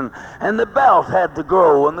shoes, and the belt had to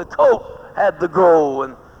grow, and the coat had to grow,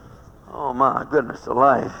 and oh, my goodness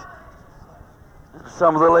alive.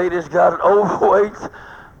 Some of the ladies got overweight.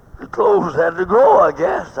 The clothes had to grow, I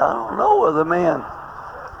guess. I don't know with the men.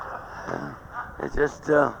 It's just,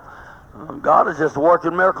 God is just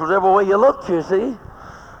working miracles every way you look, you see.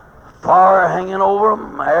 Fire hanging over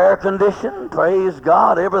them, air conditioned, praise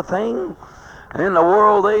God, everything. In the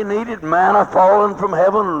world they needed, manna falling from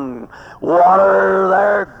heaven, water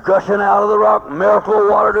there gushing out of the rock, miracle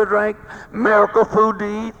water to drink, miracle food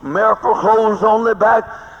to eat, miracle clothes on their back,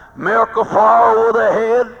 miracle fire over their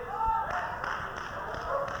head.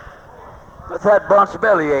 But that bunch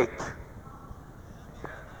belly ached.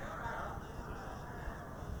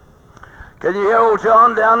 Can you hear old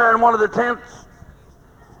John down there in one of the tents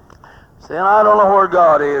saying, I don't know where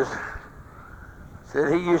God is.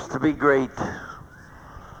 Said he used to be great.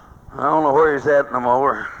 I don't know where he's at no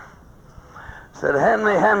more. Said, hand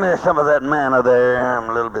me some of that manna there. I'm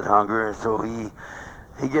a little bit hungry. And so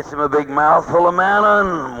he gets him a big mouthful of manna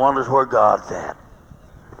and wonders where God's at.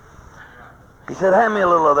 He said, hand me a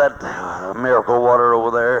little of that miracle water over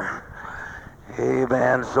there.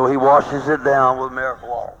 Amen. So he washes it down with miracle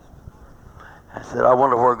water. I said, I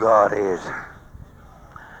wonder where God is.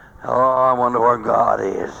 Oh, I wonder where God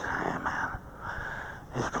is. Amen.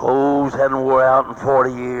 His clothes hadn't wore out in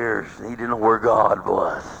 40 years. He didn't know where God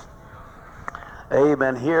was.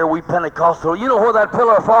 Amen. Here we Pentecostal, you know where that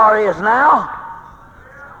pillar of fire is now?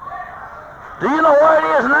 Do you know where it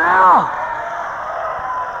is now?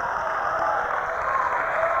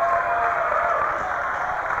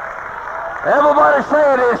 Everybody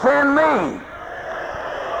say it, it's in me.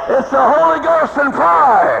 It's the Holy Ghost and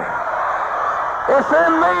fire. It's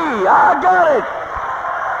in me. I got it.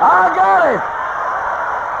 I got it.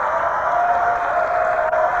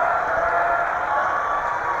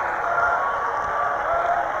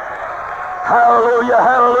 Hallelujah,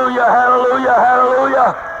 hallelujah, hallelujah,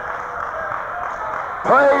 hallelujah.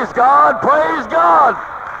 Praise God, praise God.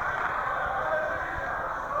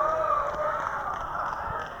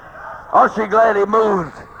 Aren't you glad he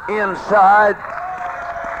moved inside?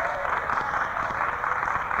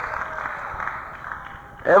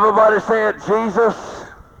 Everybody say it, Jesus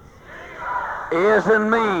is in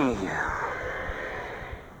me.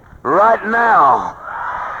 Right now,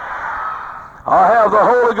 I have the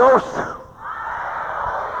Holy Ghost.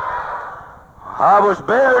 I was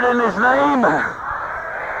buried in his name.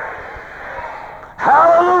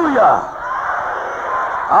 Hallelujah.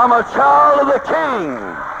 I'm a child of the King.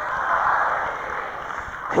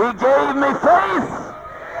 He gave me faith,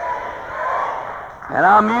 and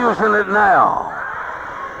I'm using it now.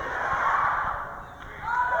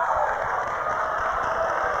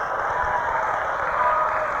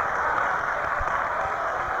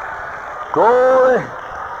 Glory.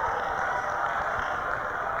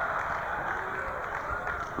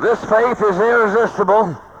 This faith is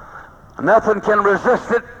irresistible. Nothing can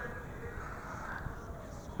resist it.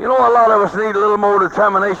 You know, a lot of us need a little more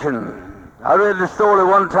determination. I read the story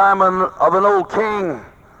one time of an old king.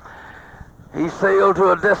 He sailed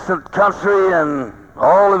to a distant country and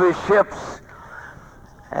all of his ships,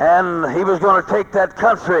 and he was going to take that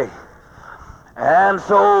country. And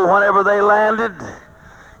so whenever they landed,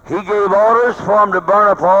 he gave orders for them to burn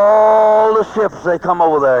up all the ships they come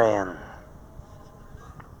over there in.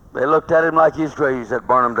 They looked at him like he's crazy, said,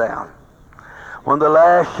 burn them down. When the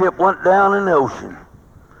last ship went down in the ocean,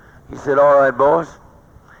 he said, all right, boys.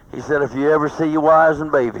 He said, if you ever see your wives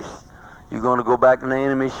and babies, you're going to go back in the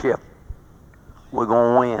enemy ship. We're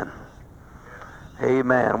going to win.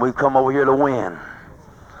 Amen. We've come over here to win.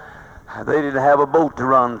 They didn't have a boat to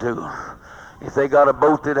run to. If they got a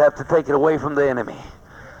boat, they'd have to take it away from the enemy.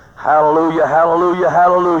 Hallelujah, hallelujah,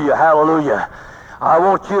 hallelujah, hallelujah. I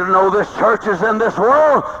want you to know this church is in this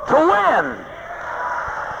world to win.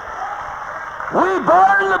 We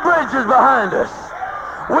burn the bridges behind us.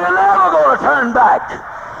 We're never going to turn back.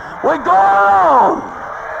 We're going on.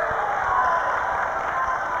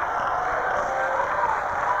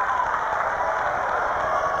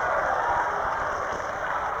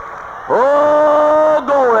 Oh,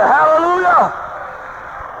 glory. Hallelujah.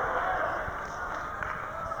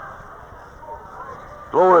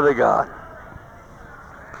 Glory to God.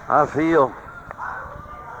 I feel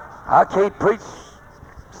I can't preach,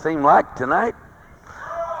 seem like, tonight.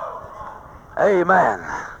 Amen.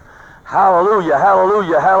 Hallelujah,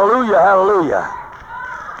 hallelujah, hallelujah, hallelujah.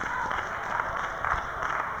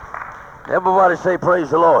 Everybody say praise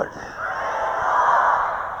the Lord.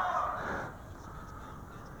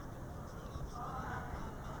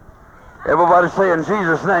 Everybody say in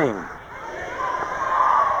Jesus' name.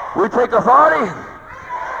 We take authority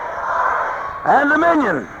and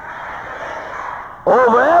dominion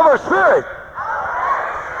over every spirit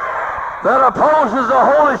that opposes the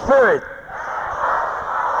Holy Spirit.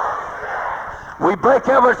 We break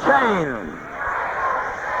every chain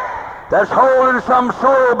that's holding some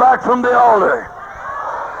soul back from the altar.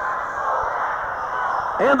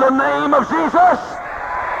 In the name of Jesus,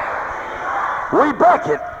 we break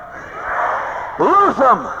it. Loose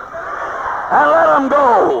them and let them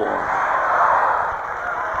go.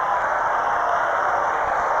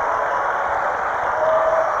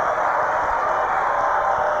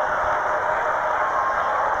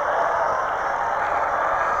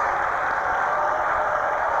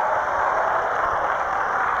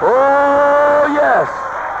 Oh, yes.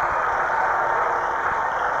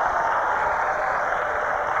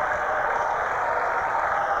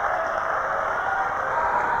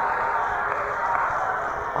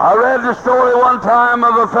 I read the story one time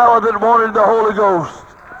of a fellow that wanted the Holy Ghost.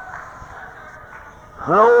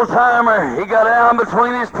 An old timer, he got down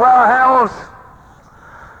between his plow handles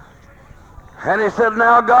and he said,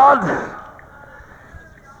 now God,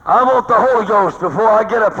 I want the Holy Ghost before I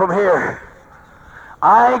get up from here.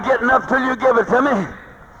 I ain't getting up till you give it to me.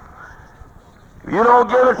 If you don't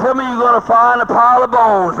give it to me, you're going to find a pile of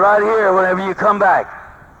bones right here whenever you come back.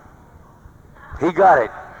 He got it.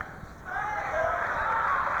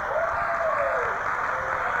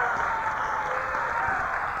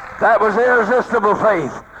 That was irresistible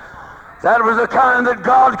faith. That was the kind that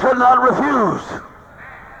God could not refuse.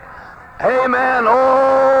 Amen.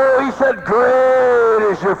 Oh, he said,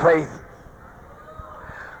 great is your faith.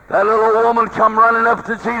 That little woman come running up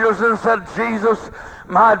to Jesus and said, Jesus,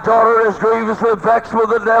 my daughter is grievously vexed with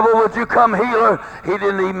the devil. Would you come heal her? He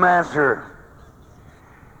didn't even answer.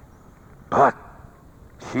 But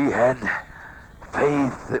she had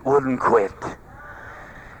faith that wouldn't quit.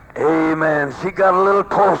 Amen. She got a little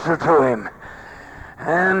closer to him.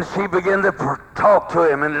 And she began to talk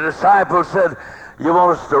to him, and the disciples said, "You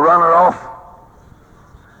want us to run her off?"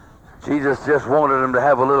 Jesus just wanted him to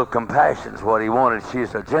have a little compassion is what he wanted.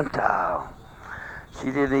 She's a Gentile. She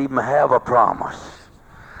didn't even have a promise.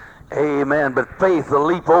 Amen. But faith will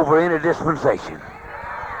leap over any dispensation.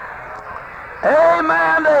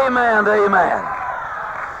 Amen, amen, amen.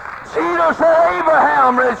 Jesus said,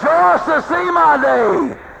 "Abraham rejoiced to see my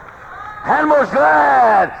day and was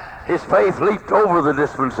glad." His faith leaped over the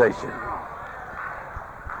dispensation.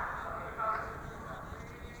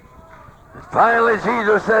 Finally,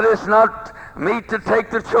 Jesus said, "It's not meet to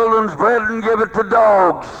take the children's bread and give it to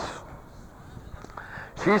dogs."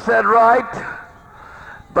 She said, "Right."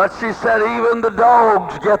 But she said, "Even the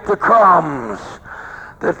dogs get the crumbs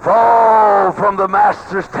that fall from the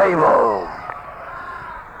master's table."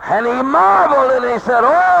 And he marveled and he said,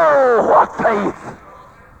 "Oh, what faith!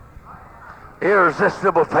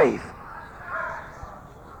 Irresistible faith."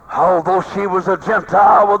 Although she was a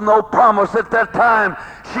Gentile with no promise at that time,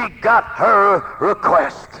 she got her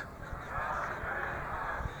request.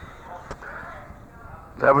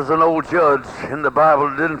 There was an old judge in the Bible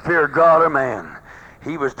that didn't fear God or man.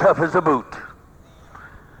 He was tough as a boot.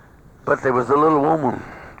 But there was a little woman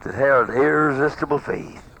that had irresistible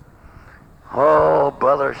faith. Oh,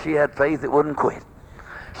 brother, she had faith that wouldn't quit.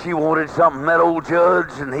 She wanted something, that old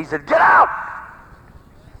judge, and he said, "Get out!"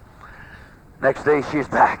 Next day, she's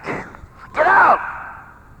back. "Get out!"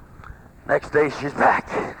 Next day, she's back.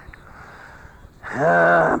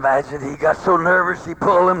 Imagine he got so nervous, he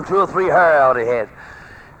pulled him 2 or 3 hair out of his head.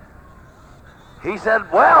 He said,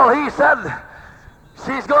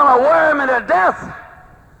 "She's going to wear me to death.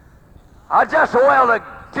 I just will to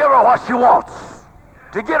give her what she wants,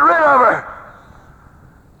 to get rid of her."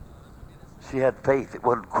 She had faith that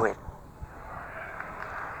wouldn't quit.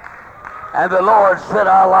 And the Lord said,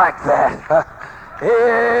 "I like that."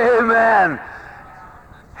 Amen.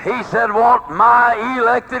 He said, "Want my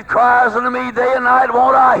elected cries unto me day and night,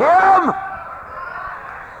 won't I hear them?"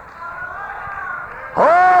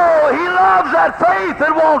 Oh, he loves that faith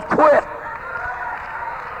that won't quit.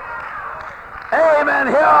 Amen.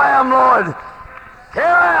 Here I am, Lord. Here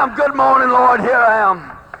I am. Good morning, Lord. Here I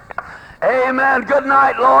am. Amen. Good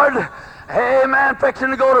night, Lord. Amen.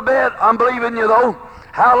 Fixing to go to bed. I'm believing you, though.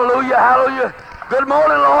 Hallelujah, hallelujah. Good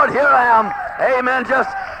morning, Lord. Here I am. Amen.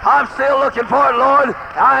 I'm still looking for it, Lord.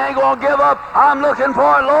 I ain't going to give up. I'm looking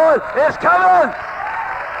for it, Lord. It's coming.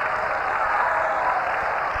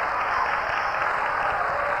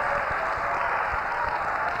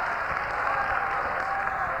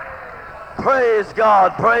 Praise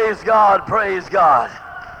God, praise God, praise God.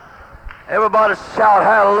 Everybody shout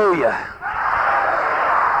hallelujah.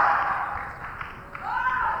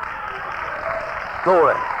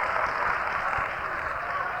 Glory.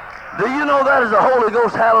 Do you know that is a Holy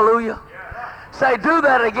Ghost hallelujah? Say, do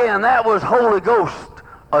that again. That was Holy Ghost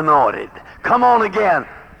anointed. Come on again.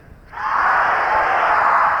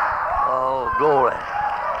 Oh, glory.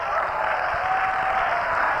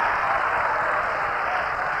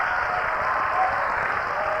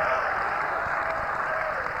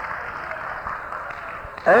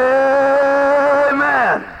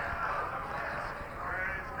 Amen.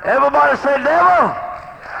 Everybody say, "Devil,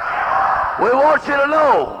 we want you to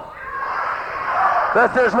know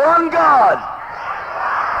that there's one God."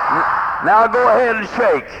 Now go ahead and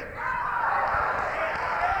shake.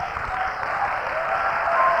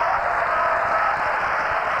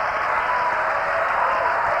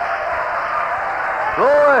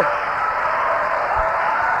 Glory.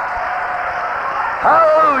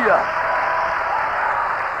 Hallelujah.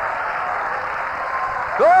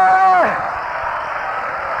 Glory.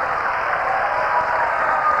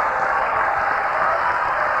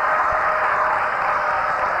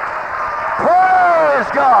 Praise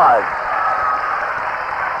God.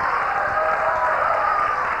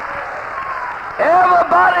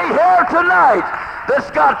 Everybody here tonight that's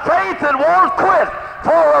got faith that won't quit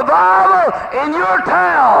for revival in your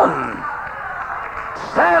town,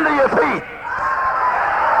 stand to your feet.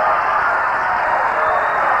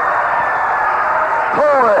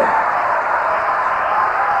 Glory.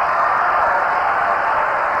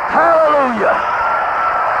 Hallelujah.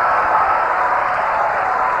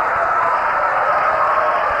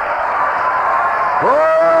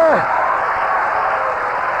 Glory.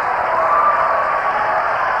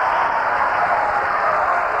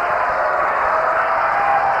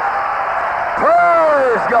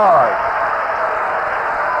 Praise God.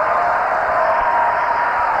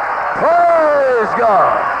 Praise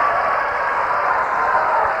God.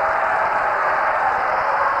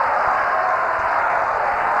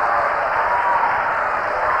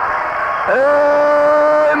 Hey!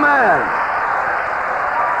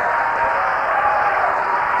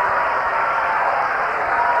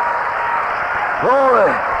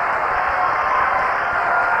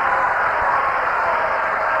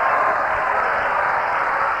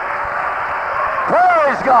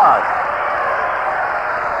 Praise God.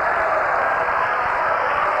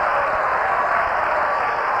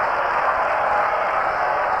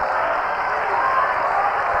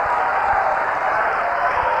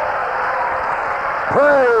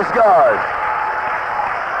 Praise God.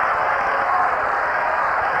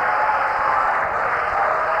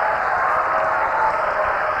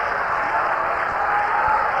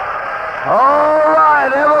 All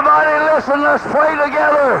right, everybody listen, let's pray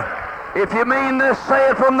together. If you mean this, say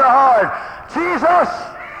it from the heart. Jesus,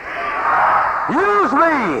 use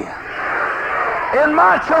me in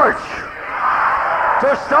my church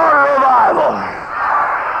to start a revival.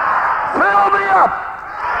 Fill me up.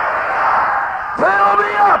 Fill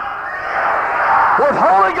me up with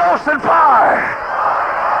Holy Ghost and fire.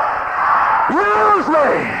 Use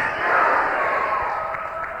me.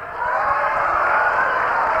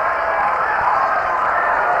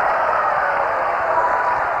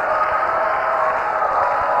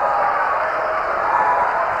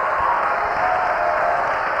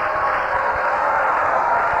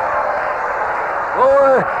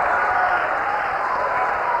 Glory.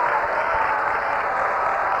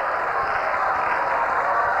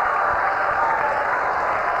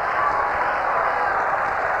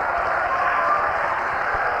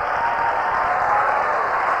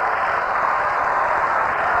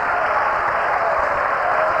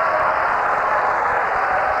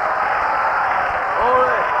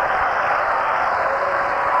 Glory.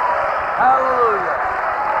 Hallelujah.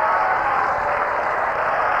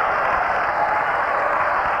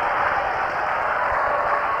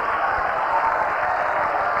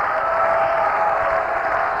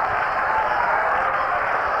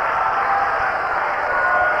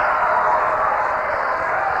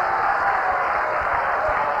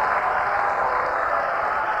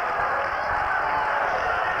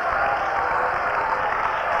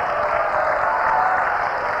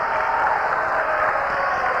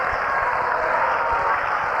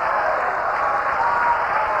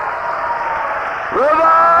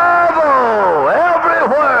 Revival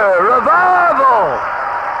everywhere. Revival.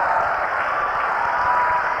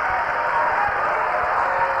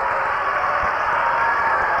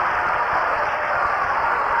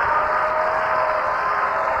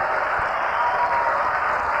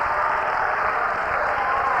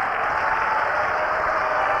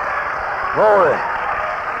 Glory.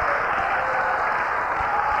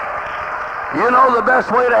 You know the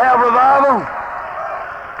best way to have revival?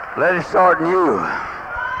 Let it start in you.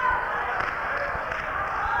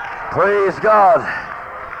 Praise God.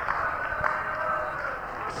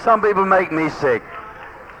 Some people make me sick.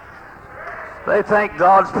 They think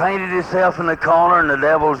God's painted himself in the corner and the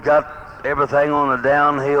devil's got everything on the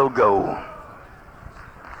downhill go.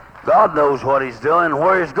 God knows what he's doing,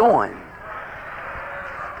 where he's going.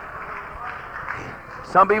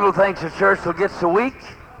 Some people think the church will get so weak,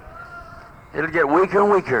 it'll get weaker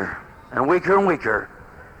and weaker, and weaker and weaker,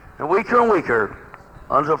 and weaker and weaker,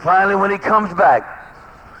 until finally when he comes back,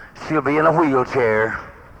 she'll be in a wheelchair.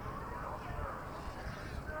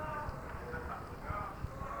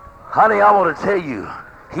 Honey, I want to tell you,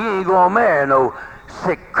 he ain't gonna marry no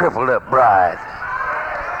sick, crippled up bride.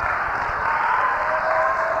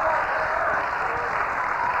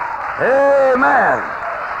 Amen.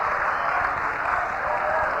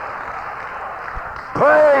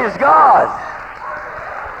 Praise God.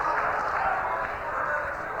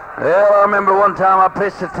 Well, I remember one time I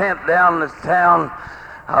pitched a tent down in this town.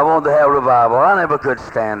 I wanted to have revival. I never could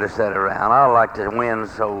stand to sit around. I like to win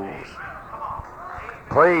souls.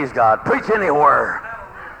 Praise God. Preach anywhere.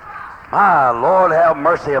 My Lord, have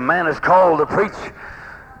mercy. A man is called to preach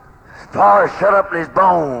fire shut up in his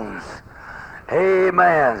bones.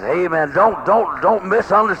 Amen. Amen. Don't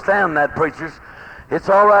misunderstand that, preachers. It's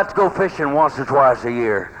all right to go fishing once or twice a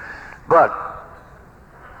year. But,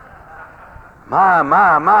 my,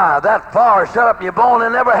 that fire shut up in your bone. There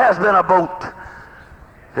never has been a boat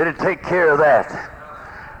that'd take care of that.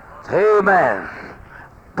 Amen.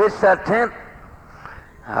 Pitch that tent.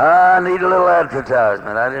 I need a little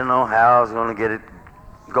advertisement. I didn't know how I was going to get it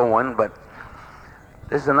going, but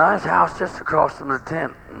there's a nice house just across from the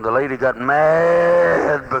tent. And the lady got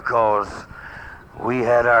mad because we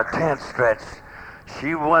had our tent stretched.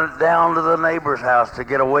 She went down to the neighbor's house to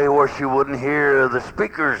get away where she wouldn't hear the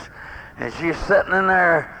speakers. And she's sitting in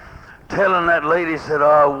there telling that lady, said, oh,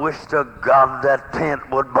 I wish to God that tent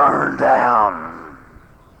would burn down.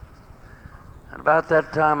 And about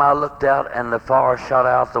that time I looked out and the fire shot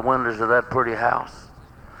out the windows of that pretty house.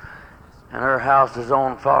 And her house is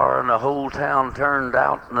on fire and the whole town turned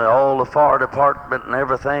out and all the fire department and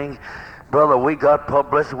everything. Brother, we got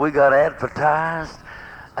publicity, we got advertised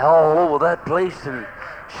all over that place, and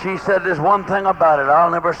she said there's one thing about it, I'll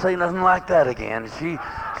never say nothing like that again. She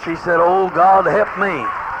said, oh, God, help me.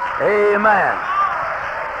 Amen.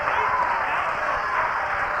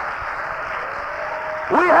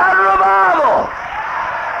 We had revival.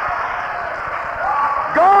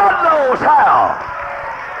 God knows how.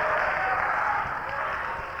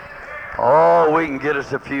 Oh, we can get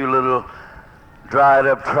us a few little dried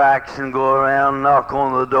up tracts and go around, knock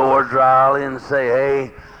on the door dryly and say,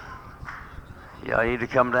 hey, y'all need to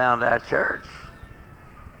come down to that church.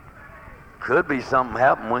 Could be something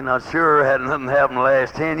happened. We're not sure. Hadn't nothing happened the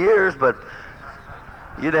last 10 years, but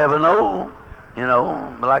you never know. You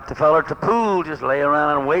know, like the feller at the pool, just lay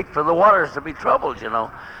around and wait for the waters to be troubled, you know.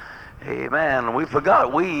 Amen. We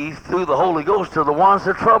forgot we, through the Holy Ghost, are the ones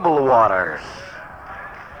that trouble the waters.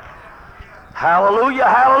 Hallelujah,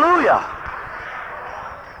 hallelujah.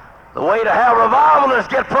 The way to have revival is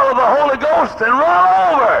get full of the Holy Ghost and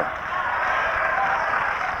run over.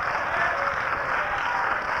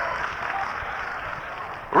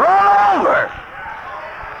 Run over.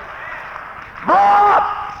 Blow up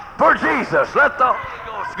for Jesus. Let the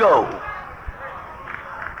Holy Ghost go.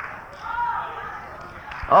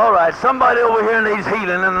 All right, somebody over here needs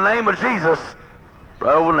healing in the name of Jesus.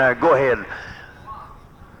 Right over there. Go ahead.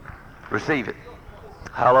 Receive it.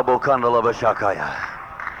 Halabokandalabashakaya.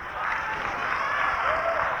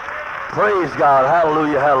 Praise God.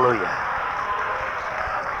 Hallelujah, hallelujah.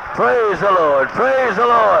 Praise the Lord. Praise the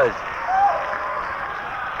Lord.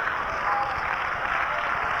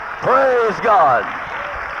 Praise God.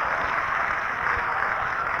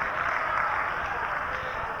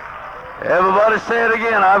 Everybody say it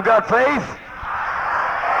again. I've got faith.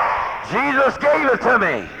 Jesus gave it to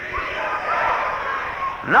me.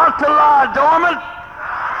 Not to lie dormant,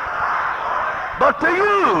 but to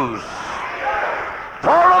use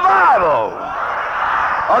for revival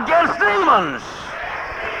against demons,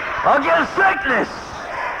 against sickness,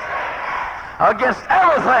 against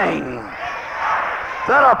everything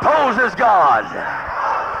that opposes God.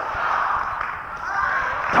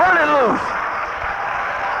 Turn it loose.